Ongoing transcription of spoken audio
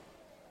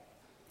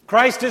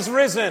Christ is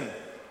risen.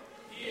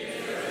 He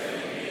is risen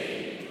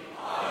indeed.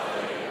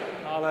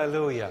 Hallelujah.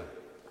 Hallelujah.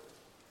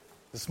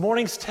 This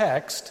morning's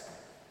text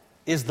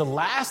is the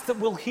last that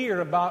we'll hear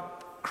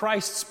about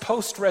Christ's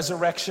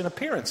post-resurrection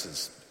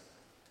appearances.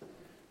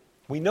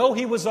 We know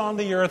he was on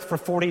the earth for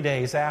 40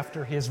 days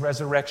after his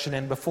resurrection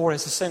and before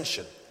his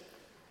ascension.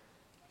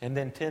 And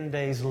then 10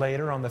 days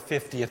later, on the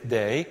 50th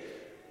day,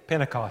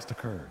 Pentecost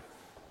occurred.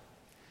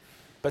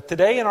 But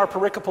today in our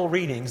pericopal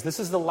readings, this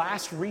is the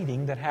last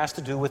reading that has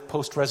to do with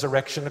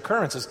post-resurrection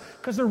occurrences,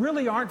 because there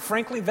really aren't,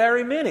 frankly,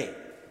 very many.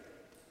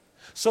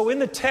 So in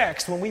the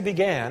text, when we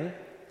began,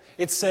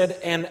 it said,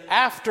 and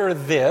after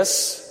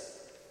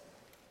this,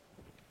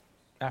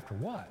 after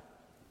what?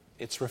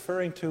 It's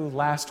referring to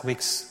last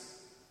week's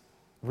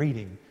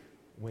reading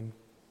when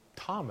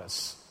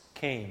Thomas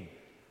came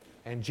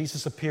and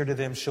Jesus appeared to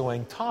them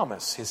showing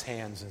Thomas his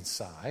hands and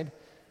side,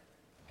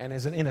 and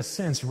in a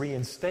sense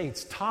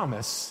reinstates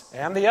Thomas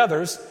and the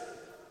others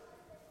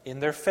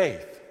in their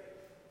faith.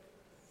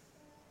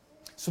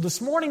 So this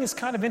morning is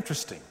kind of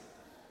interesting.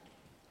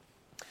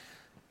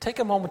 Take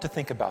a moment to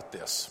think about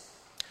this.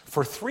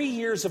 For 3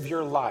 years of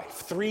your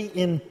life, 3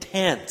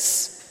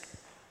 intense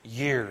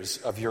years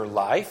of your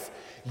life,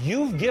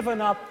 you've given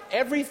up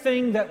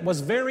everything that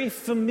was very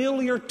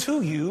familiar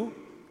to you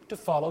to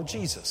follow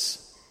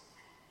Jesus.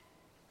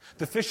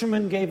 The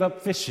fishermen gave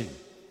up fishing.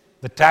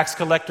 The tax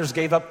collectors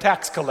gave up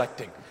tax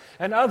collecting.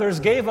 And others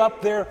gave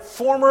up their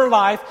former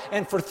life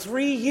and for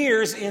 3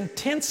 years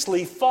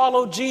intensely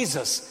followed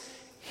Jesus.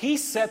 He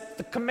set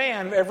the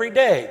command every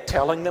day,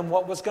 telling them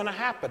what was going to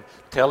happen,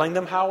 telling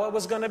them how it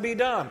was going to be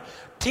done,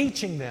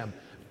 teaching them,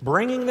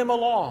 bringing them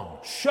along,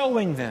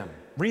 showing them,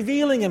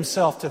 revealing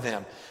himself to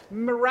them,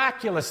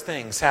 miraculous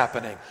things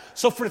happening.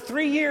 So for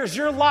 3 years,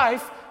 your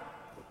life,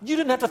 you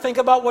didn't have to think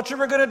about what you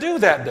were going to do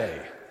that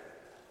day.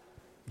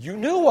 You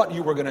knew what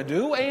you were going to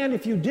do, and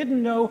if you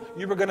didn't know,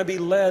 you were going to be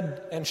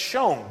led and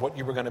shown what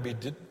you were going to be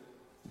doing.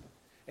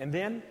 And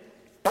then,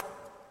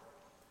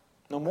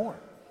 no more.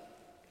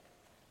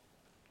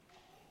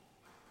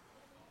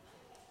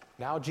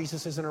 Now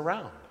Jesus isn't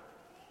around.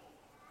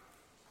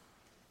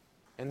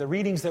 And the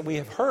readings that we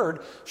have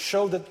heard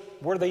show that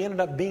where they ended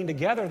up being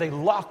together, they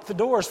locked the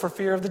doors for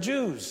fear of the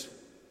Jews.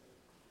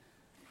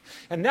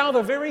 And now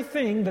the very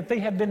thing that they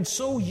had been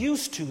so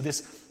used to,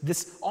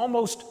 this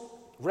almost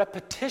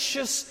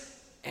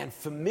repetitious and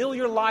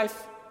familiar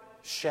life,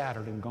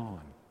 shattered and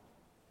gone.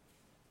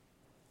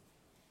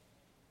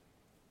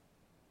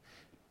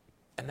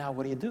 And now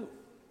what do?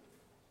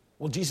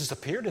 Well, Jesus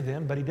appeared to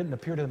them, but he didn't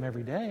appear to them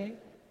every day.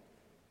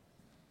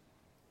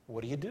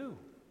 What do?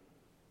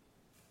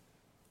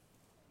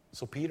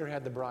 So Peter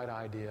had the bright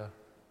idea,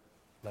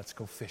 let's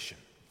go fishing.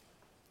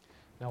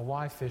 Now,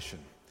 why fishing?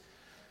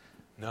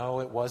 No,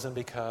 it wasn't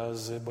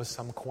because it was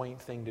some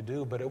quaint thing to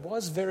do, but it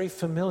was very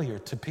familiar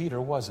to Peter,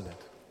 wasn't it?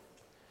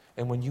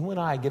 And when you and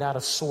I get out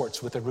of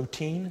sorts with a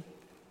routine,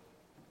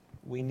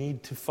 we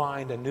need to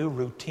find a new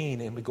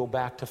routine, and we go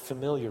back to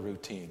familiar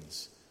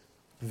routines.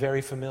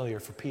 Very familiar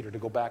for Peter to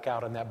go back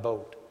out in that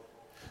boat.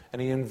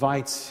 And he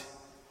invites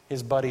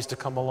his buddies to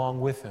come along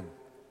with him.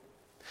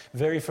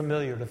 Very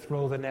familiar to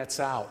throw the nets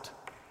out.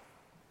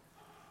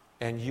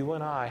 And you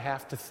and I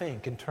have to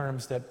think in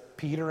terms that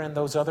Peter and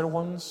those other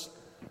ones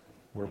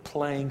were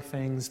playing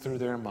things through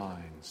their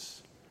minds.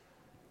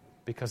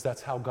 Because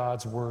that's how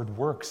God's Word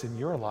works in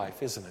your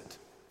life, isn't it?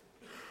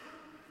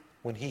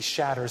 When He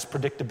shatters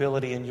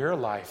predictability in your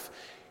life,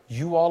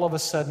 you all of a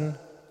sudden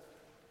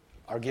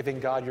are giving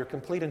God your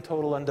complete and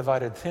total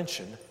undivided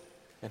attention,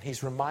 and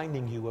He's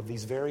reminding you of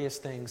these various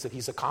things that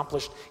He's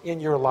accomplished in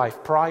your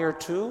life prior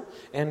to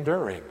and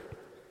during.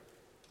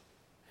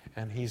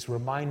 And He's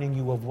reminding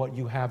you of what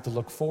you have to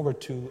look forward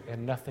to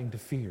and nothing to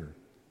fear.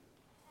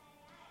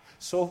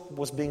 So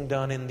was being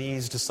done in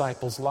these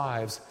disciples'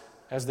 lives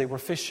as they were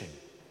fishing.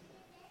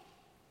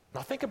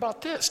 Now think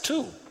about this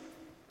too.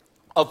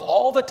 Of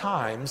all the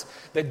times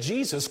that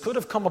Jesus could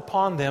have come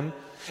upon them,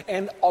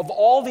 and of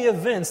all the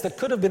events that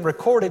could have been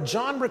recorded,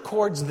 John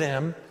records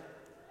them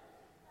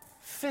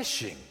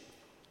fishing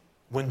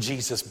when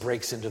Jesus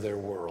breaks into their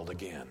world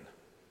again.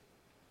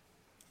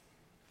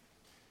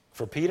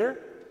 For Peter,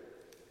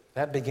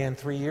 that began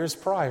 3 years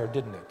prior,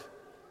 didn't it?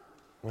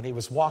 When he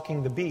was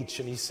walking the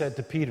beach and he said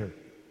to Peter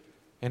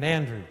and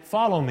Andrew,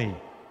 "Follow me."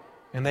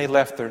 And they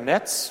left their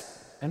nets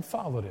and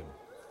followed him.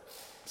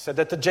 Said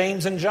that to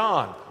James and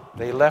John.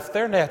 They left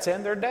their nets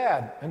and their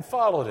dad and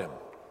followed him.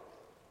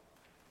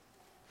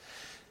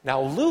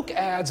 Now Luke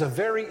adds a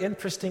very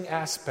interesting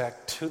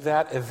aspect to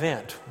that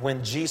event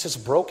when Jesus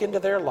broke into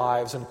their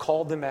lives and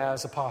called them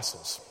as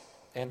apostles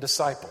and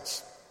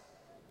disciples.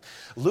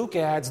 Luke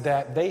adds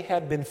that they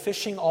had been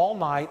fishing all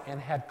night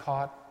and had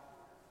caught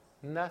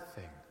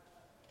nothing.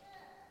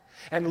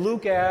 And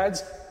Luke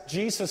adds,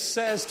 Jesus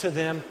says to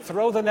them,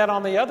 "Throw the net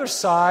on the other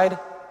side."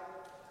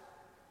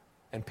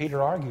 And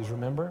Peter argues,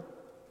 remember?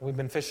 We've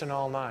been fishing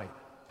all night.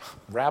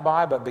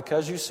 "Rabbi, but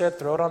because you said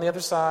throw it on the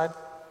other side."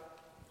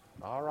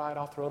 "All right,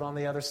 I'll throw it on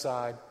the other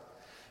side."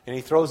 And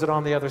he throws it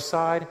on the other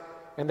side,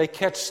 and they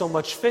catch so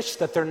much fish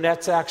that their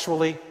nets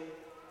actually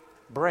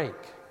break.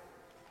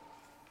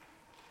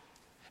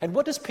 And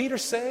what does Peter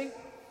say?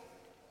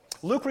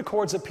 Luke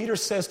records that Peter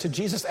says to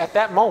Jesus at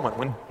that moment,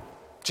 when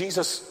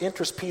Jesus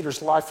enters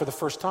Peter's life for the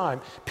first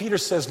time, Peter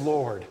says,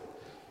 "Lord,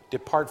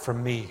 depart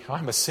from me.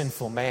 I'm a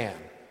sinful man."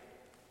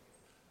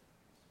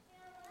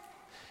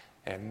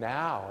 And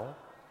now,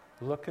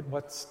 look at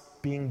what's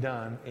being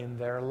done in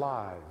their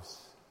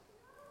lives.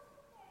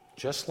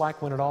 Just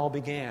like when it all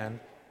began,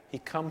 he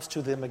comes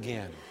to them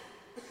again.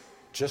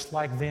 Just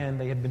like then,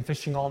 they had been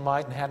fishing all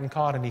night and hadn't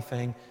caught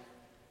anything.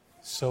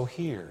 So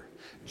here,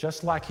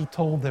 just like he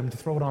told them to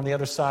throw it on the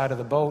other side of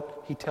the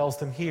boat, he tells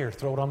them here,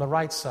 throw it on the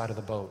right side of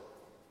the boat.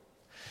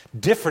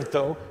 Different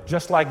though,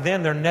 just like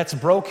then their nets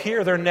broke,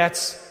 here their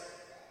nets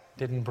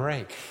didn't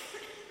break.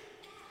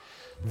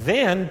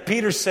 Then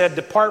Peter said,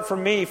 "Depart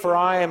from me, for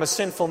I am a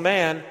sinful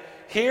man."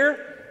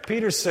 Here,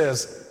 Peter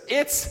says,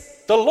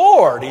 "It's the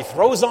Lord." He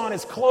throws on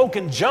his cloak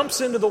and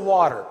jumps into the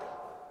water,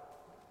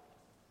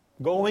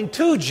 going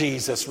to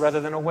Jesus rather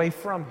than away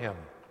from him.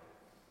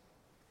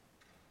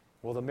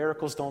 Well, the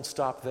miracles don't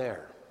stop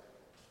there.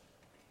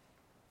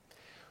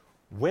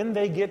 When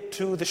they get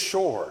to the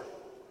shore,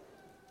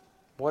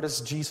 what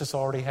does Jesus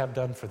already have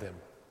done for them?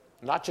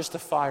 Not just a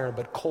fire,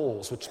 but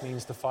coals, which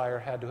means the fire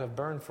had to have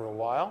burned for a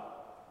while.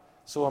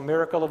 So a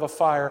miracle of a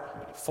fire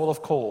full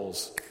of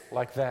coals,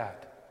 like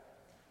that.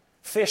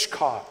 Fish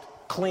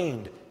caught,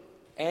 cleaned,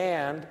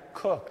 and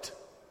cooked.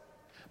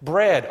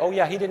 Bread. Oh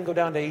yeah, he didn't go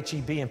down to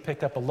H-E-B and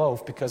pick up a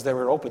loaf because they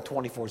were open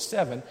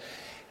 24/7.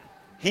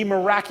 He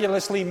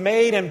miraculously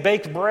made and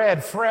baked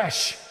bread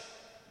fresh.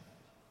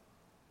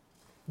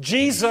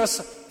 Jesus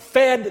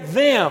fed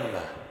them.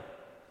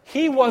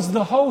 He was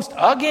the host,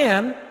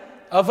 again,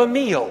 of a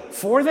meal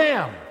for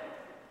them.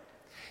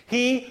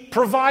 He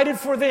provided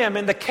for them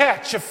in the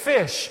catch of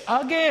fish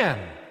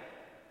again.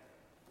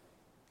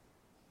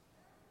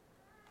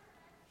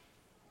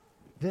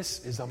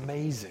 This is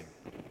amazing.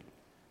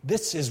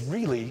 This is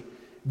really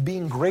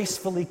being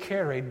gracefully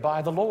carried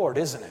by the Lord,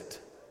 isn't it?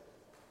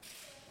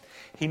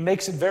 He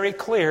makes it very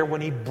clear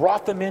when he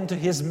brought them into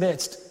his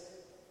midst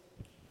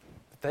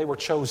that they were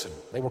chosen.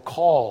 They were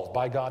called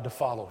by God to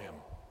follow him.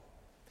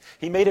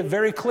 He made it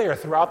very clear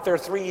throughout their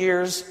 3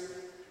 years,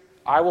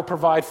 "I will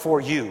provide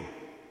for you."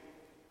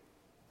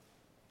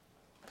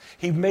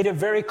 He made it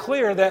very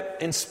clear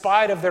that in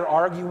spite of their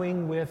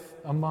arguing with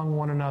among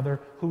one another,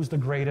 who's the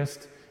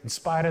greatest, in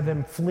spite of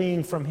them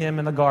fleeing from him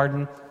in the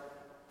garden,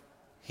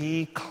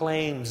 he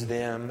claims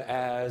them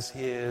as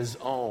his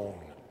own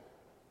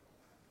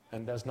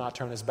and does not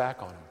turn his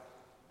back on them.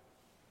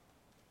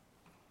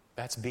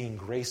 That's being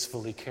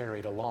gracefully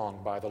carried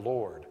along by the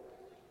Lord.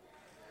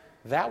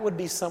 That would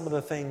be some of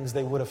the things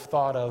they would have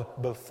thought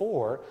of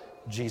before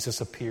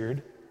Jesus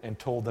appeared and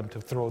told them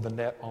to throw the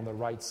net on the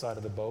right side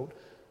of the boat.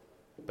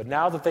 But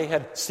now that they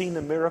had seen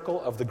the miracle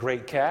of the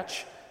great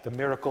catch, the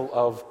miracle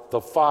of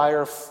the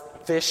fire,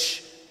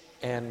 fish,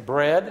 and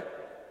bread,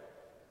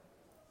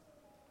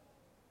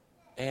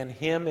 and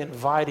him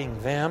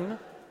inviting them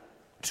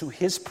to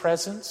his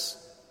presence,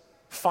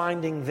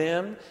 finding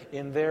them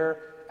in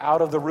their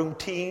out of the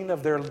routine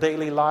of their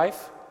daily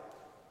life,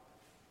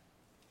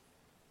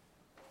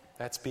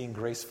 that's being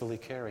gracefully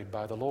carried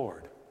by the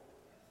Lord.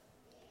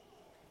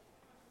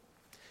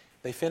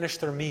 They finished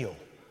their meal.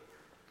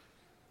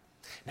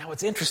 Now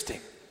it's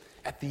interesting.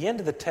 At the end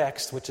of the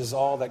text, which is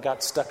all that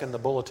got stuck in the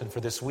bulletin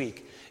for this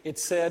week, it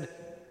said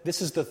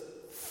this is the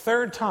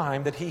third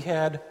time that he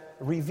had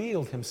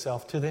revealed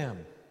himself to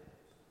them.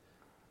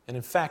 And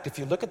in fact, if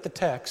you look at the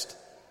text,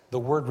 the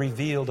word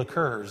revealed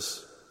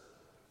occurs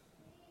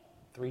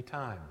 3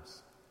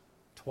 times.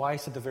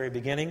 Twice at the very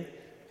beginning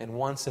and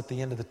once at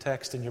the end of the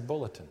text in your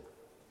bulletin.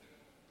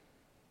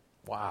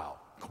 Wow.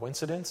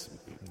 Coincidence?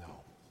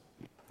 No,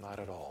 not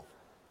at all.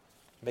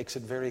 Makes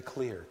it very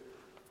clear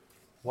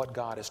what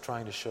God is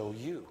trying to show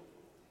you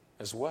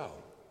as well.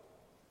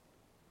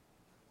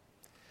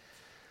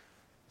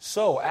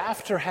 So,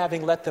 after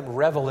having let them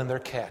revel in their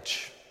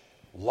catch,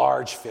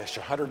 large fish,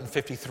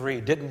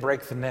 153, didn't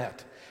break the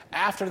net,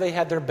 after they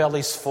had their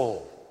bellies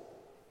full,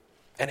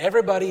 and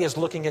everybody is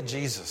looking at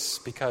Jesus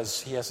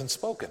because he hasn't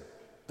spoken.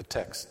 The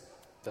text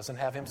doesn't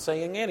have him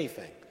saying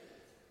anything.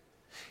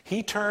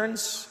 He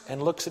turns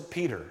and looks at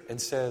Peter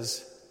and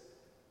says,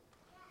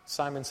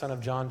 "Simon, son of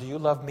John, do you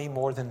love me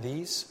more than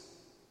these?"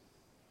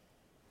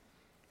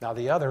 Now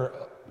the other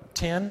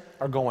 10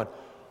 are going,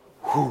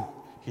 "Whew,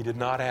 he did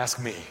not ask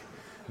me."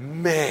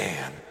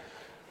 Man.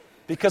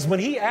 Because when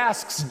he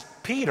asks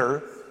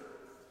Peter,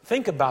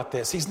 think about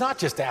this. He's not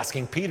just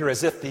asking Peter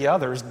as if the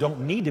others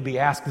don't need to be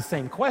asked the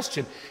same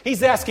question.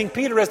 He's asking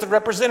Peter as the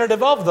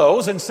representative of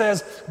those and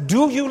says,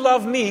 "Do you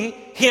love me?"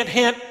 Hint,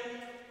 hint,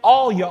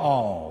 all you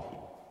all.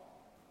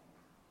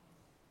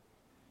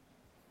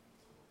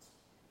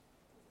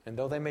 And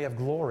though they may have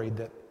gloried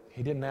that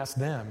he didn't ask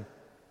them,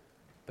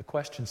 the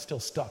question still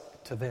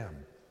stuck to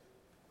them.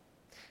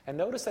 And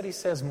notice that he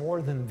says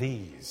more than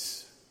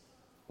these.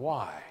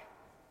 Why?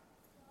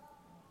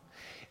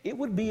 It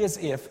would be as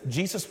if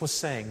Jesus was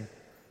saying,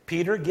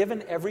 Peter,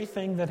 given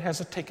everything that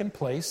has taken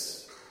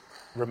place,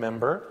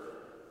 remember,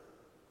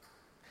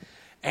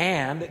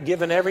 And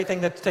given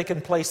everything that's taken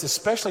place,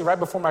 especially right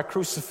before my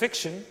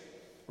crucifixion,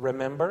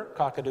 remember,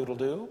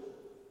 cock-a-doodle-doo,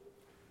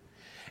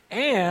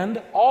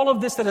 and all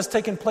of this that has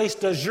taken place,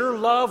 does your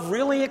love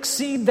really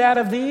exceed that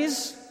of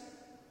these?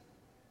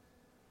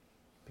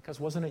 Because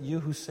wasn't it you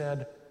who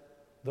said,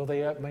 though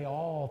they may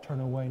all turn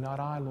away, not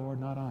I, Lord,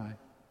 not I.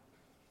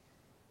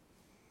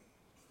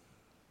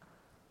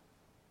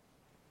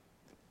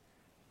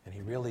 And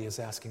he really is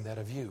asking that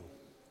of you.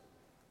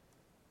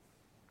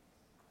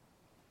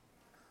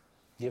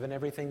 Given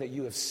everything that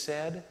you have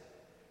said,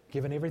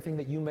 given everything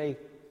that you may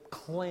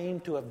claim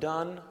to have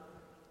done,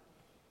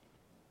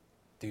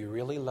 do you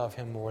really love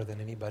him more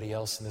than anybody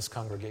else in this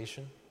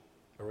congregation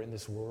or in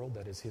this world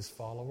that is his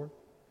follower?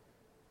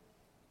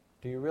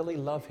 Do you really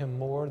love him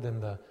more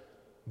than the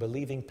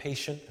believing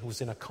patient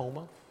who's in a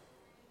coma?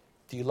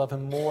 Do you love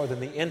him more than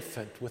the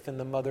infant within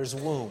the mother's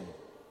womb?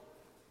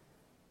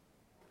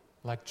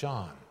 Like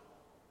John.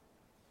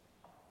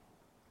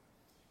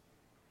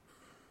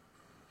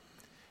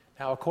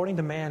 Now, according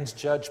to man's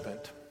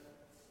judgment,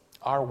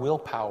 our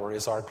willpower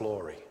is our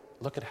glory.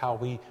 Look at how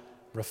we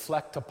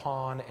reflect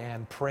upon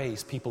and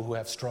praise people who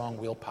have strong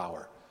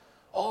willpower.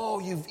 Oh,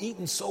 you've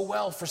eaten so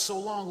well for so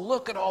long.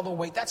 Look at all the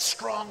weight. That's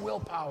strong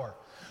willpower.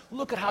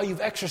 Look at how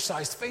you've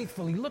exercised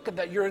faithfully. Look at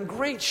that. You're in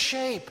great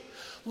shape.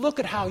 Look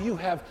at how you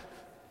have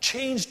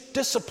changed,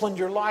 disciplined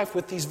your life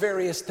with these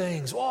various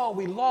things. Oh,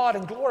 we laud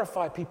and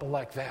glorify people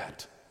like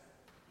that.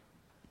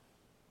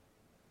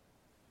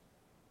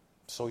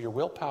 So your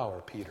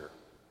willpower, Peter.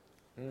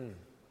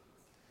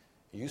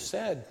 You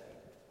said,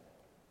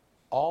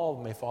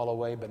 all may fall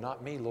away, but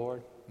not me,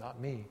 Lord, not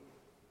me.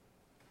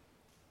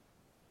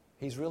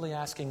 He's really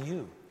asking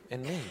you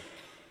and me.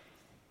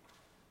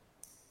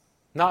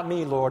 Not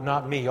me, Lord,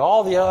 not me.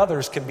 All the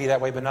others can be that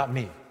way, but not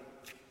me.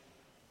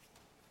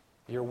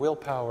 Your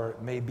willpower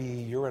may be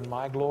you're in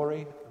my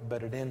glory,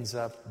 but it ends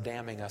up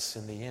damning us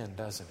in the end,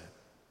 doesn't it?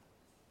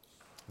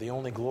 The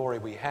only glory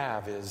we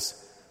have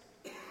is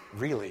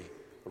really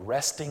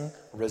resting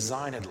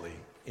resignedly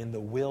in the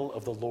will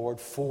of the Lord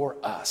for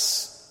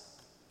us.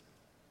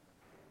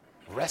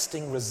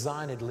 Resting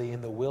resignedly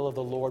in the will of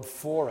the Lord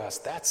for us.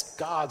 That's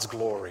God's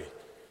glory.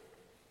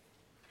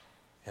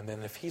 And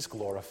then if he's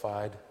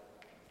glorified,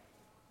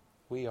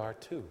 we are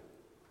too.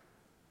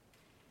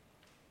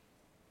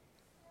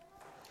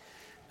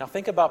 Now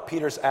think about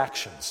Peter's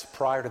actions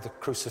prior to the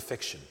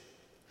crucifixion.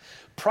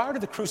 Prior to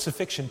the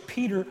crucifixion,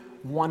 Peter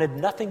wanted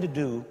nothing to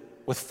do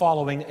with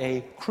following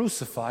a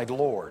crucified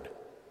Lord.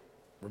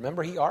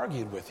 Remember, he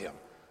argued with him.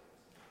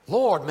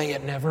 Lord, may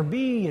it never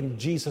be. And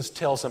Jesus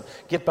tells him,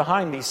 get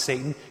behind me,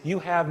 Satan. You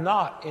have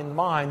not in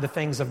mind the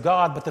things of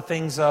God, but the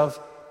things of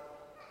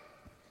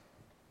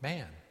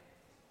man.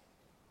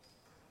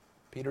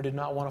 Peter did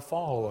not want to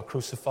follow a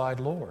crucified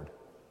Lord.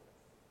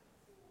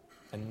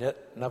 And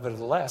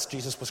nevertheless,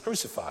 Jesus was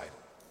crucified.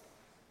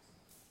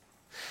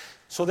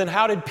 So then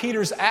how did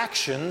Peter's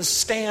actions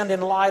stand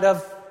in light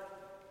of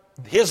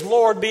his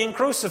Lord being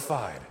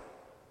crucified?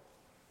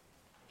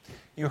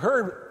 You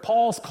heard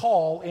Paul's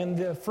call in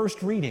the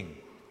first reading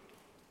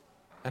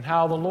and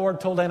how the Lord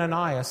told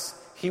Ananias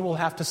he will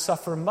have to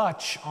suffer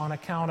much on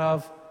account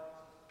of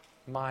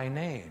my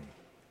name.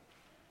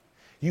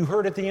 You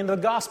heard at the end of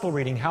the gospel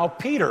reading how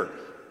Peter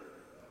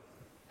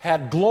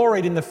had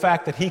gloried in the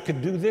fact that he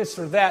could do this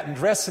or that and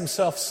dress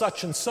himself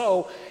such and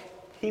so.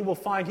 He will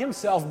find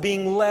himself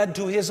being led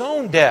to his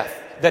own death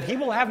that he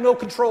will have no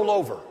control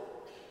over.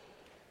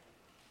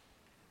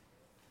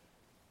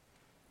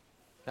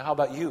 Now, how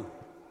about you?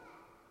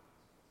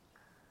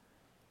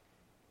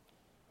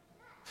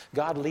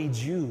 God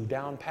leads you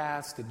down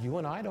paths that you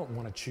and I don't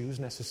want to choose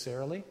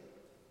necessarily,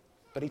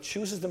 but he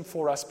chooses them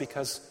for us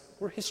because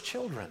we're his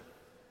children.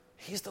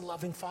 He's the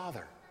loving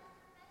Father.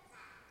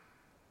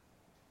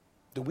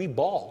 Do we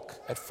balk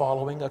at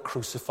following a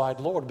crucified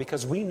Lord?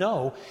 Because we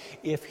know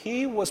if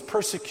he was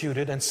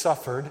persecuted and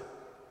suffered,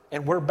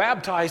 and we're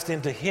baptized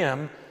into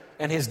him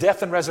and his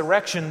death and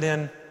resurrection,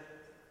 then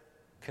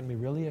can we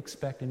really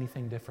expect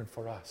anything different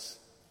for us?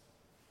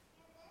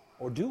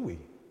 Or do we?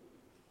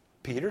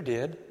 Peter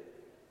did.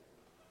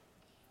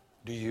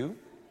 Do you?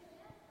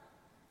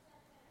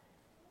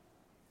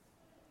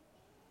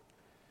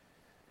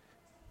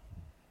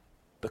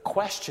 The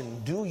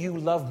question, do you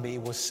love me,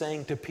 was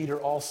saying to Peter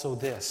also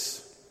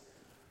this: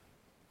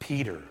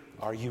 Peter,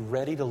 are you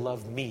ready to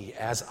love me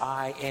as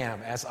I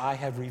am, as I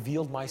have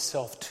revealed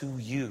myself to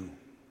you?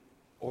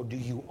 Or do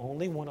you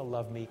only want to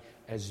love me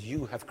as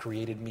you have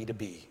created me to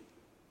be?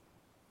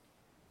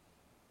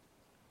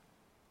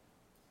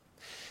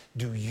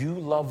 Do you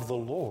love the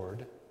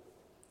Lord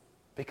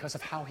because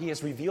of how he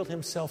has revealed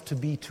himself to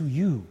be to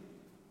you?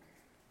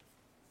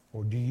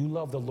 Or do you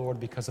love the Lord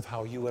because of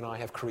how you and I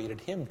have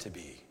created him to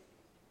be?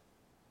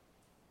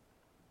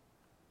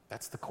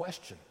 That's the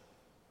question.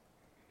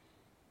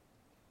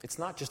 It's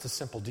not just a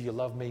simple, do you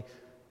love me?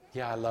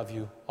 Yeah, I love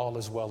you. All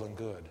is well and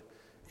good.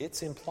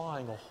 It's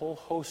implying a whole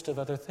host of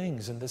other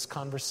things in this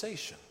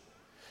conversation.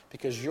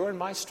 Because you're in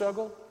my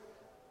struggle,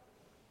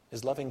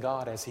 is loving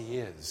God as He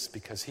is,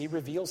 because He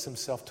reveals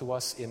Himself to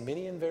us in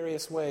many and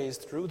various ways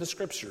through the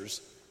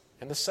Scriptures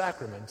and the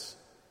sacraments.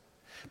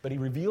 But He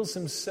reveals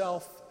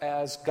Himself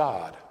as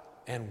God,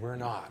 and we're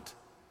not.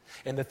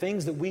 And the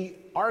things that we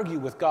argue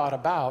with God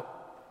about,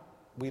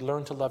 we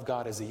learn to love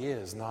God as He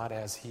is, not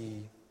as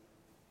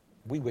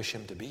we wish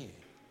Him to be.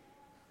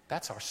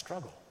 That's our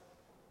struggle.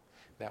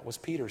 That was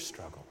Peter's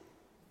struggle.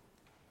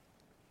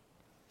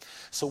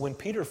 So when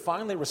Peter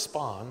finally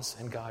responds,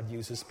 and God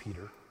uses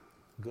Peter,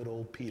 good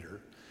old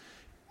Peter,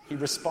 he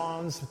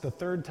responds the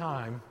third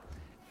time,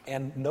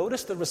 and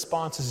notice the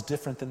response is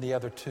different than the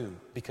other two,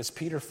 because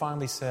Peter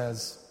finally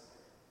says,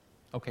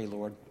 "Okay,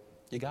 Lord,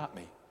 you got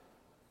me."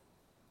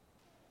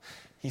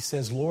 He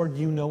says, "Lord,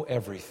 you know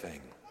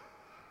everything."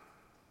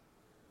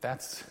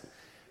 That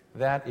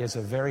is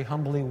a very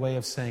humbling way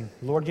of saying,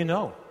 "Lord, you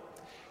know.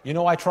 You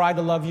know I tried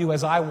to love you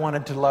as I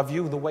wanted to love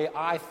you, the way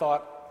I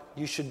thought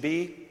you should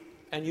be,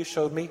 and you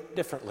showed me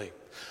differently.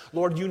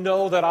 Lord, you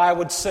know that I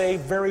would say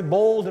very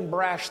bold and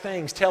brash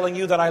things telling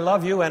you that I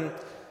love you, and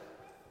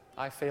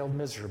I failed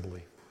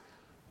miserably.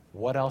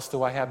 What else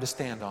do I have to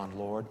stand on,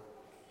 Lord?"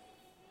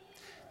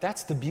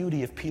 That's the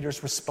beauty of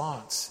Peter's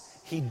response.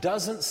 He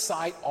doesn't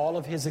cite all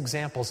of his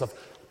examples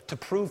to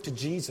prove to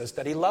Jesus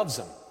that he loves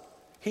him.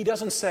 He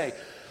doesn't say,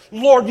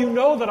 "Lord, you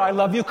know that I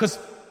love you because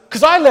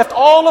I left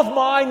all of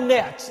my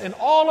nets and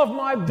all of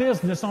my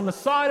business on the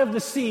side of the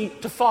sea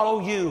to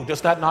follow you.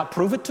 Does that not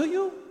prove it to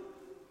you?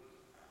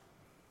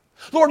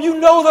 Lord, you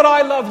know that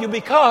I love you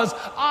because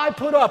I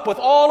put up with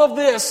all of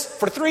this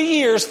for 3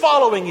 years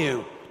following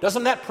you.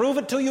 Doesn't that prove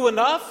it to you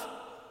enough?"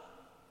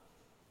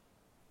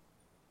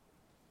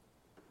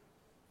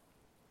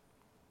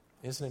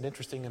 Isn't it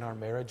interesting in our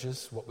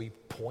marriages what we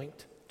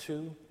point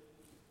to?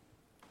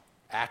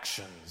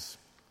 Actions.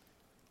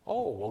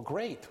 Oh, well,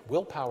 great.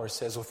 Willpower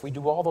says if we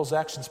do all those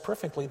actions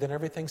perfectly, then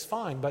everything's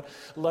fine. But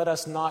let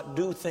us not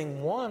do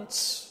thing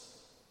once,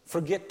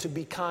 forget to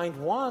be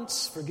kind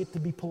once, forget to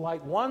be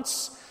polite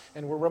once,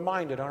 and we're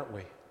reminded, aren't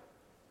we?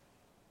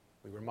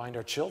 We remind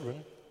our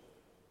children,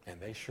 and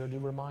they sure do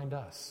remind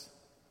us.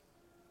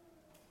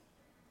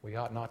 We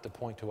ought not to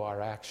point to our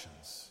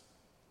actions.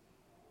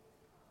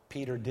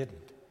 Peter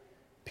didn't.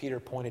 Peter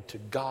pointed to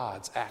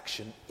God's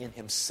action in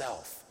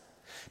himself.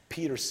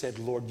 Peter said,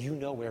 "Lord, you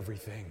know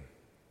everything.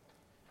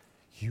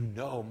 You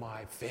know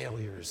my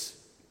failures.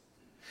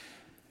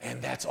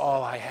 And that's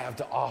all I have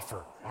to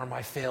offer are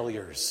my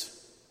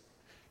failures.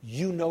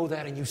 You know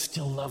that and you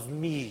still love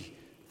me.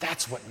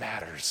 That's what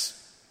matters.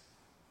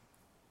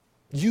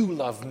 You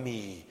love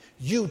me.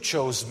 You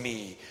chose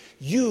me.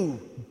 You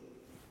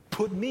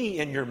put me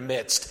in your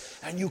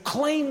midst. And you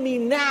claim me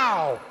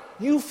now.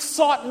 You've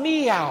sought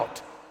me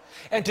out.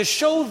 And to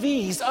show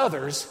these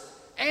others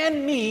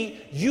and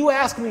me, you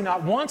ask me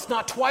not once,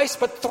 not twice,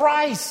 but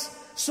thrice,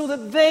 so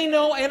that they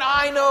know and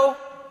I know.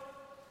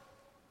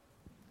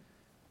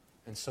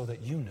 And so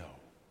that you know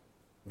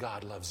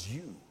God loves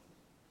you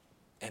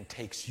and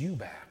takes you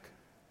back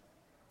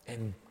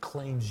and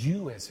claims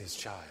you as His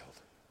child.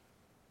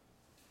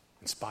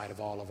 In spite of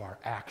all of our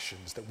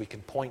actions that we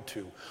can point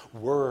to,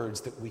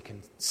 words that we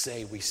can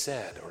say we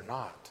said or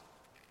not.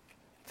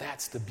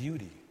 That's the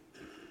beauty.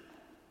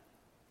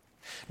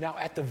 Now,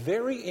 at the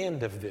very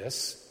end of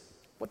this,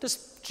 what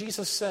does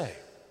Jesus say?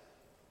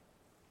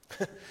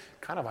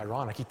 Kind of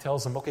ironic. He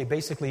tells them, okay,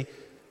 basically,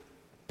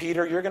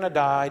 Peter, you're going to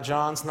die.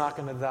 John's not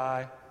going to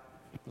die.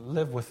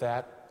 Live with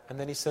that. And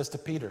then he says to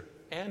Peter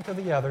and to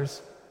the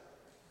others,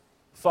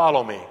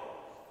 follow me.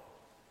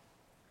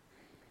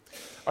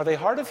 Are they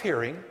hard of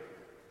hearing?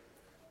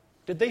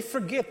 Did they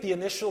forget the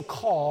initial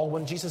call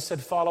when Jesus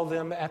said, follow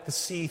them at the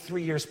sea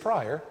 3 years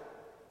prior?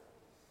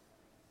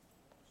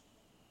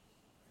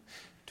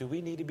 Do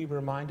we need to be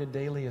reminded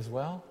daily as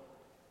well?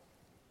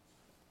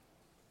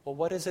 Well,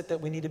 what is it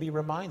that we need to be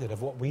reminded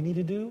of? What we need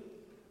to do?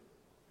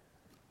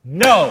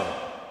 No!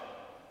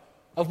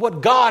 Of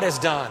what God has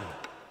done.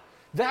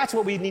 That's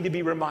what we need to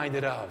be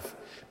reminded of.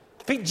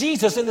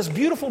 Jesus, in this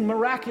beautiful,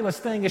 miraculous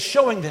thing, is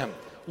showing them,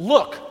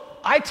 look,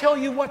 I tell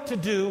you what to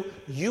do,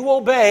 you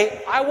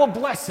obey, I will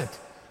bless it.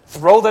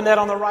 Throw the net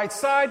on the right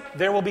side,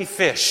 there will be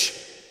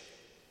fish.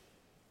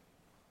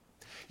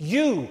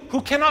 You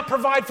who cannot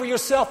provide for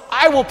yourself,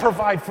 I will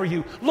provide for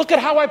you. Look at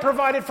how I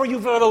provided for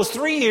you for those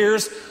 3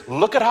 years.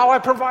 Look at how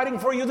I'm providing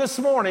for you this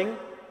morning.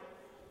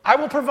 I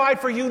will provide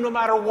for you no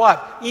matter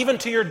what, even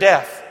to your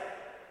death.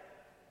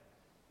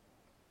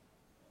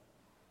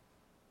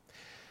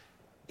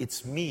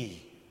 It's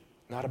me,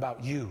 not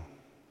about you.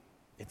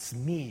 It's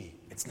me,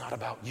 it's not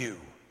about you,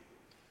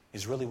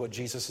 is really what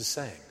Jesus is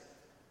saying.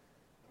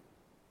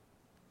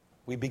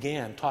 We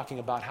began talking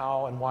about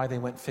how and why they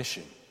went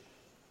fishing.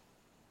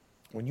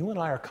 When you and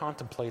I are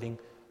contemplating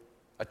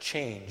a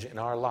change in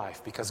our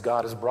life, because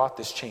God has brought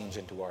this change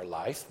into our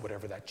life,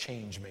 whatever that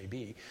change may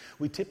be,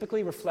 we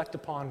typically reflect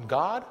upon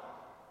God,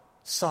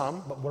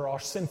 some, but where our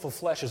sinful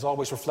flesh is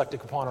always reflecting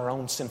upon our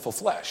own sinful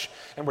flesh.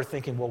 And we're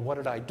thinking, well, what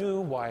did I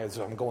do? Why is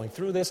I'm going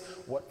through this?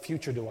 What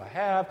future do I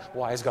have?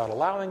 Why is God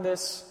allowing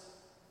this?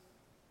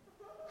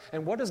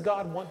 And what does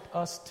God want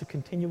us to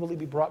continually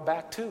be brought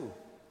back to?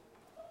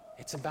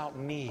 It's about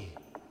me.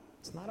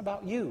 It's not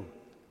about you.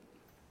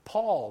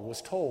 Paul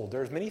was told,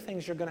 there's many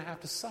things you're going to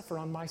have to suffer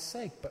on my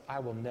sake, but I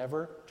will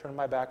never turn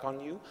my back on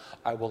you.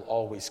 I will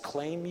always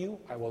claim you.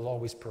 I will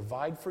always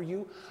provide for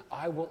you.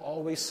 I will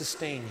always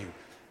sustain you.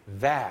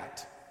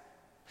 That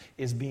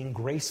is being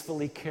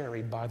gracefully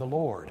carried by the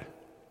Lord.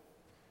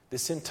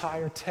 This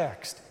entire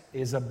text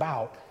is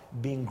about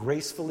being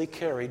gracefully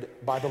carried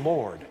by the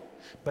Lord.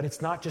 But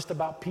it's not just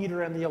about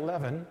Peter and the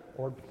 11,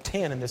 or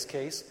 10 in this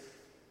case,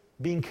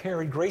 being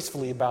carried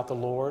gracefully about the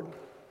Lord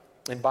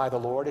and by the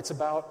Lord. It's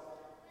about,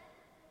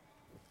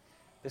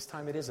 this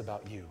time it is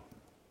about you.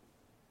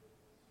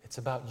 It's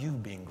about you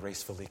being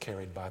gracefully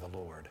carried by the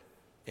Lord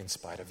in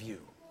spite of you.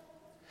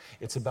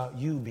 It's about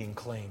you being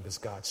claimed as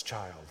God's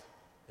child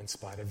in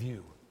spite of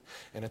you.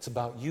 And it's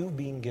about you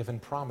being given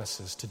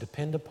promises to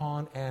depend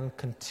upon and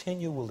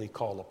continually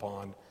call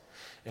upon,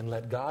 and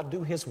let God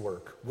do His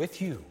work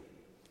with you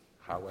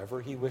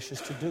however He wishes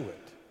to do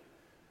it,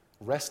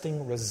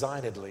 resting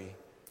resignedly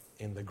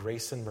in the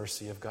grace and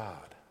mercy of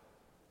God.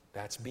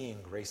 That's being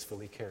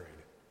gracefully carried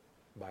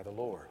by the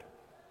Lord.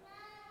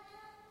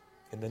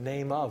 In the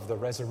name of the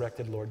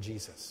resurrected Lord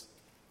Jesus.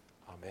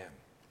 Amen.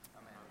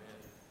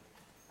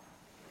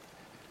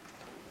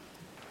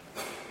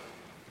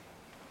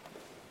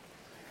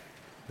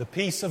 The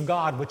peace of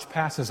God which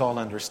passes all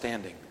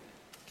understanding.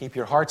 Keep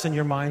your hearts and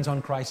your minds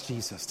on Christ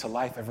Jesus to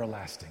life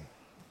everlasting.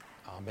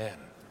 Amen.